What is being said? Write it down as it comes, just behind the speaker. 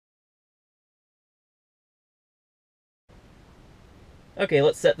Okay,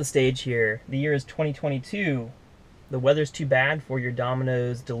 let's set the stage here. The year is 2022. The weather's too bad for your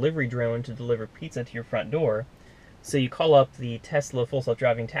Domino's delivery drone to deliver pizza to your front door. So you call up the Tesla full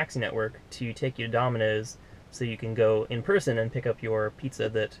self-driving taxi network to take you to Domino's so you can go in person and pick up your pizza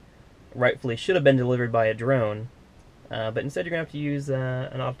that rightfully should have been delivered by a drone. But instead you're going to have to use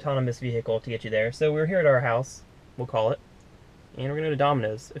an autonomous vehicle to get you there. So we're here at our house, we'll call it, and we're going to go to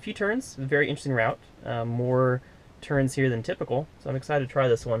Domino's. A few turns, a very interesting route, more turns here than typical, so I'm excited to try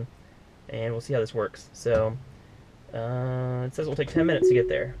this one, and we'll see how this works. So it says it will take 10 minutes to get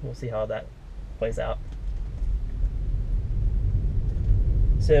there. We'll see how that plays out.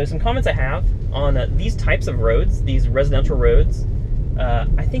 So some comments I have on these types of roads, these residential roads,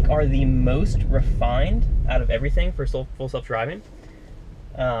 I think are the most refined out of everything for full self-driving.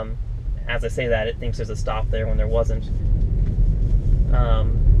 As I say that, it thinks there's a stop there when there wasn't.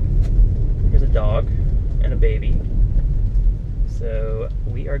 Here's a dog and a baby. So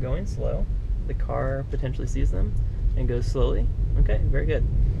we are going slow. The car potentially sees them and goes slowly. Okay, very good.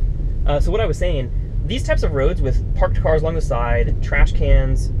 So what I was saying, these types of roads with parked cars along the side, trash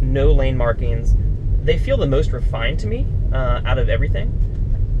cans, no lane markings, they feel the most refined to me out of everything.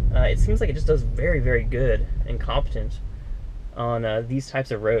 It seems like it just does very, very good and competent on these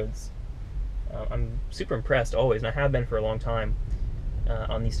types of roads. I'm super impressed always, and I have been for a long time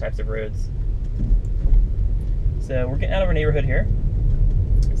on these types of roads. So we're getting out of our neighborhood here.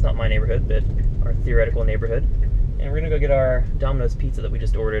 It's not my neighborhood, but our theoretical neighborhood. And we're gonna go get our Domino's pizza that we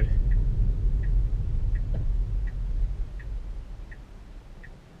just ordered.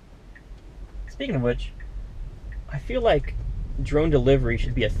 Speaking of which, I feel like drone delivery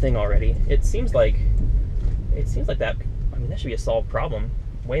should be a thing already. It seems like that, I mean, that should be a solved problem,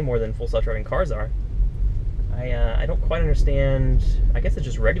 way more than full self-driving cars are. I don't quite understand, I guess it's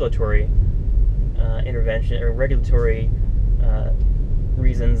just regulatory intervention, or regulatory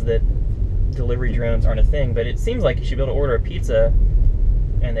reasons that delivery drones aren't a thing, but it seems like you should be able to order a pizza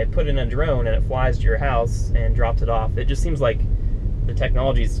and they put it in a drone and it flies to your house and drops it off. It just seems like the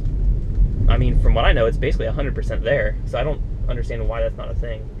technology's, I mean, from what I know, it's basically 100% there, so I don't understand why that's not a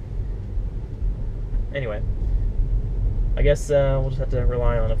thing. Anyway, I guess we'll just have to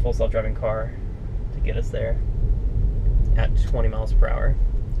rely on a full self-driving car to get us there at 20 miles per hour.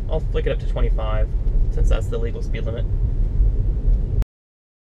 I'll flick it up to 25, since that's the legal speed limit.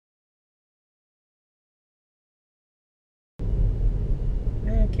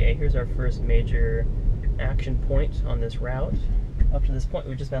 Okay, here's our first major action point on this route. Up to this point,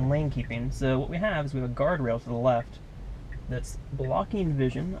 we've just been lane keeping. So what we have is we have a guardrail to the left that's blocking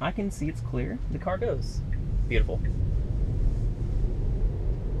vision. I can see it's clear. The car goes. Beautiful.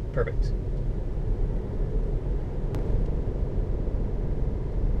 Perfect.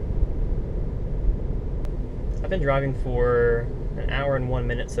 I've been driving for an hour and 1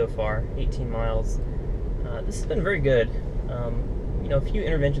 minute so far, 18 miles. This has been very good. You know, a few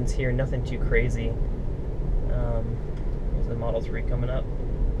interventions here, nothing too crazy. There's the Model 3 coming up.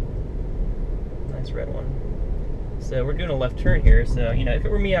 Nice red one. So we're doing a left turn here, so, you know, if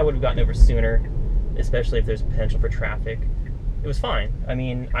it were me, I would have gotten over sooner, especially if there's potential for traffic. It was fine. I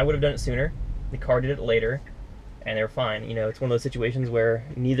mean, I would have done it sooner. The car did it later, and they were fine. You know, it's one of those situations where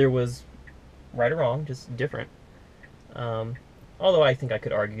neither was right or wrong, just different. Although I think I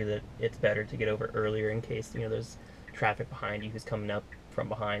could argue that it's better to get over earlier in case, you know, there's traffic behind you who's coming up from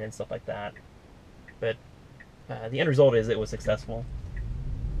behind and stuff like that. But the end result is it was successful.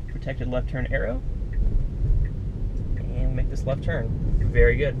 Protected left turn arrow. And make this left turn.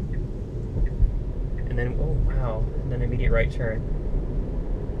 Very good. And then, oh wow, and then immediate right turn.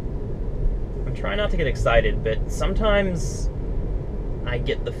 I'm trying not to get excited, but sometimes I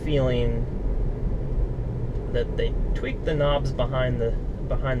get the feeling that they tweak the knobs behind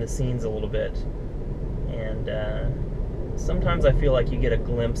the scenes a little bit, and sometimes I feel like you get a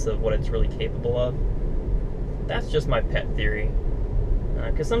glimpse of what it's really capable of. That's just my pet theory,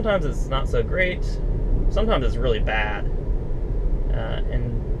 because sometimes it's not so great, sometimes it's really bad,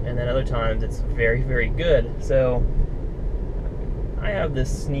 and then other times it's very, very good. So I have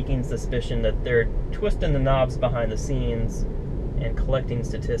this sneaking suspicion that they're twisting the knobs behind the scenes and collecting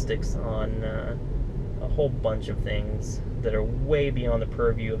statistics on a whole bunch of things that are way beyond the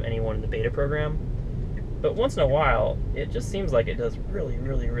purview of anyone in the beta program. But once in a while, it just seems like it does really,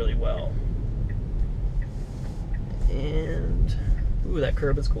 really, really well. And, ooh, that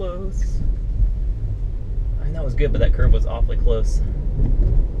curb is close. I mean, that was good, but that curb was awfully close.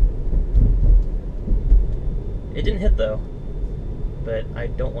 It didn't hit though, but I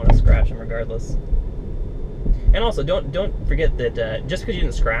don't want to scratch him regardless. And also, don't forget that just because you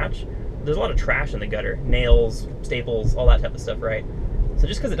didn't scratch, there's a lot of trash in the gutter. Nails, staples, all that type of stuff, right? So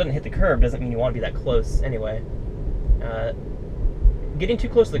just because it doesn't hit the curb doesn't mean you want to be that close anyway. Getting too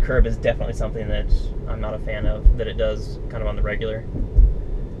close to the curb is definitely something that I'm not a fan of, that it does kind of on the regular.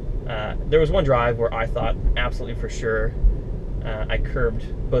 There was one drive where I thought absolutely for sure I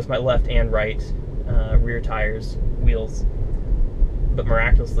curbed both my left and right rear tires, wheels, but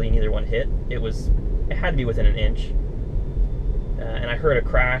miraculously neither one hit. It had to be within an inch. And I heard a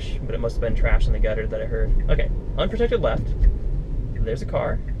crash, but it must have been trash in the gutter that I heard. Okay, unprotected left. There's a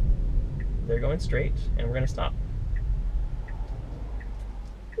car. They're going straight, and we're going to stop.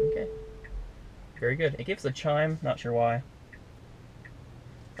 Okay. Very good. It gives a chime, not sure why.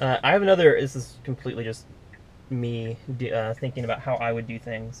 I have another, this is completely just me thinking about how I would do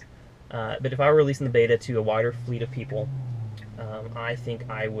things. But if I were releasing the beta to a wider fleet of people, I think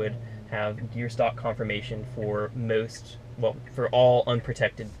I would have gear stock confirmation for for all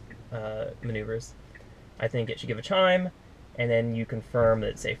unprotected maneuvers. I think it should give a chime, and then you confirm that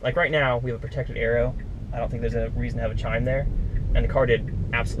it's safe. Like right now, we have a protected arrow. I don't think there's a reason to have a chime there. And the car did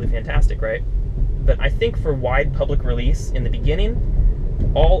absolutely fantastic, right? But I think for wide public release in the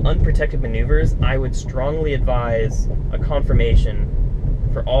beginning, all unprotected maneuvers, I would strongly advise a confirmation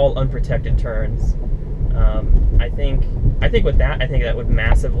for all unprotected turns. I think with that, I think that would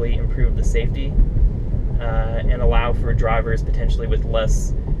massively improve the safety and allow for drivers potentially with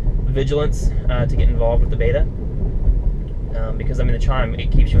less vigilance to get involved with the beta. Because I mean, the chime, it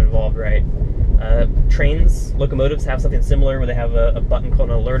keeps you involved, right? Trains, locomotives have something similar where they have a button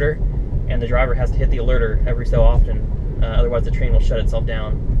called an alerter, and the driver has to hit the alerter every so often, otherwise the train will shut itself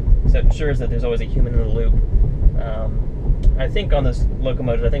down. So it ensures that there's always a human in the loop. I think on those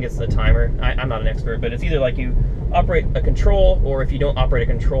locomotives, I think it's the timer. I'm not an expert, but it's either like you operate a control, or if you don't operate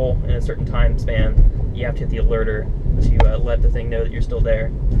a control in a certain time span, you have to hit the alerter to let the thing know that you're still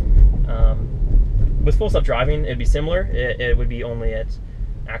there. With full self-driving, it'd be similar. It would be only at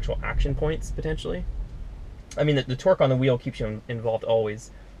actual action points, potentially. I mean, the torque on the wheel keeps you involved always,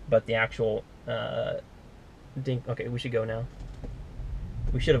 but the actual ding. Okay, we should go now.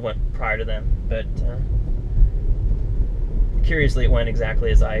 We should have went prior to them, but curiously it went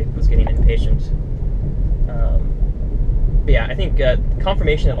exactly as I was getting impatient. But yeah, I think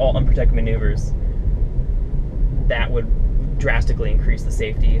confirmation of all unprotected maneuvers, that would drastically increase the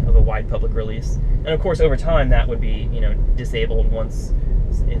safety of a wide public release. And of course, over time, that would be, disabled once,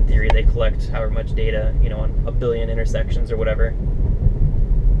 in theory, they collect however much data, on a billion intersections or whatever.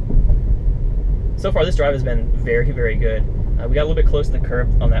 So far, this drive has been very, very good. We got a little bit close to the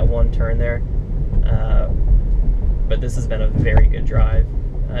curb on that one turn there, but this has been a very good drive.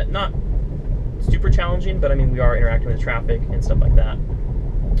 Not super challenging, but I mean, we are interacting with traffic and stuff like that.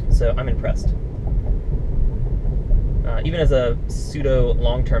 So I'm impressed. Even as a pseudo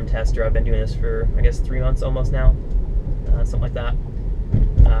long-term tester, I've been doing this for, I guess, 3 months almost now, something like that.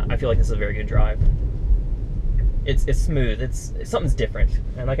 I feel like this is a very good drive. It's smooth. Something's different.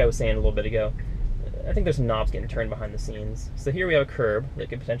 And like I was saying a little bit ago, I think there's some knobs getting turned behind the scenes. So here we have a curb that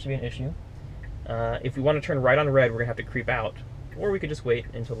could potentially be an issue. If we want to turn right on red, we're going to have to creep out. Or we could just wait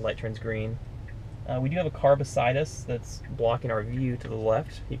until the light turns green. We do have a car beside us that's blocking our view to the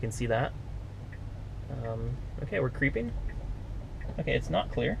left. You can see that. Okay, we're creeping. Okay, it's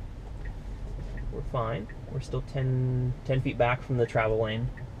not clear. We're fine. We're still 10 feet back from the travel lane.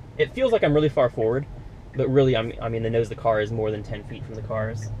 It feels like I'm really far forward, but really, I mean, the nose of the car is more than 10 feet from the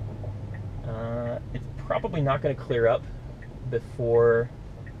cars. It's probably not going to clear up before...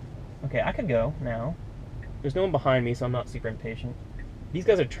 Okay, I could go now. There's no one behind me, so I'm not super impatient. These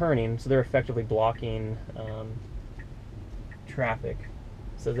guys are turning, so they're effectively blocking traffic.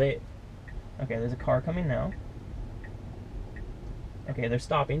 So they... Okay, there's a car coming now. Okay, they're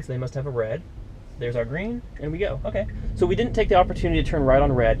stopping, so they must have a red. There's our green, and we go. Okay, so we didn't take the opportunity to turn right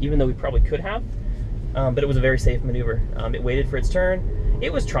on red, even though we probably could have, but it was a very safe maneuver. It waited for its turn.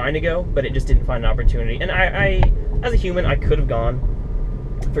 It was trying to go, but it just didn't find an opportunity. And I as a human, I could have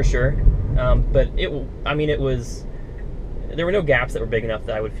gone, for sure, but it was... There were no gaps that were big enough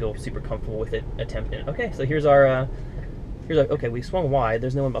that I would feel super comfortable with it attempting it. Okay, so here's our... okay, we swung wide.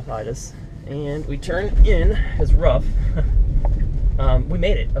 There's no one beside us. And we turned in. It's rough. We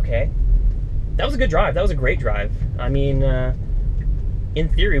made it. Okay. That was a good drive. That was a great drive. I mean, in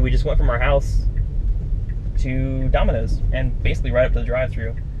theory, we just went from our house to Domino's and basically right up to the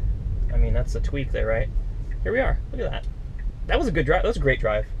drive-thru. I mean, that's a tweak there, right? Here we are. Look at that. That was a good drive. That was a great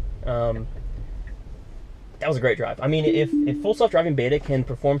drive. That was a great drive. I mean, if full self-driving beta can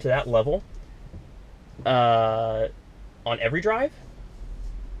perform to that level on every drive,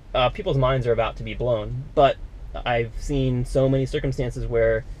 people's minds are about to be blown. But I've seen so many circumstances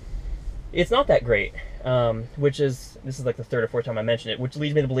where It's not that great, this is like the third or fourth time I mentioned it, which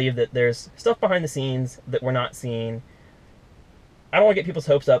leads me to believe that there's stuff behind the scenes that we're not seeing. I don't want to get people's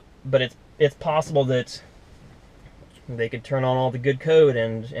hopes up, but it's possible that they could turn on all the good code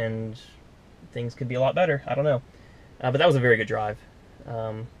and things could be a lot better. I don't know, but that was a very good drive.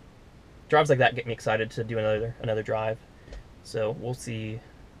 Drives like that get me excited to do another drive. So we'll see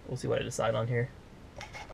what I decide on here.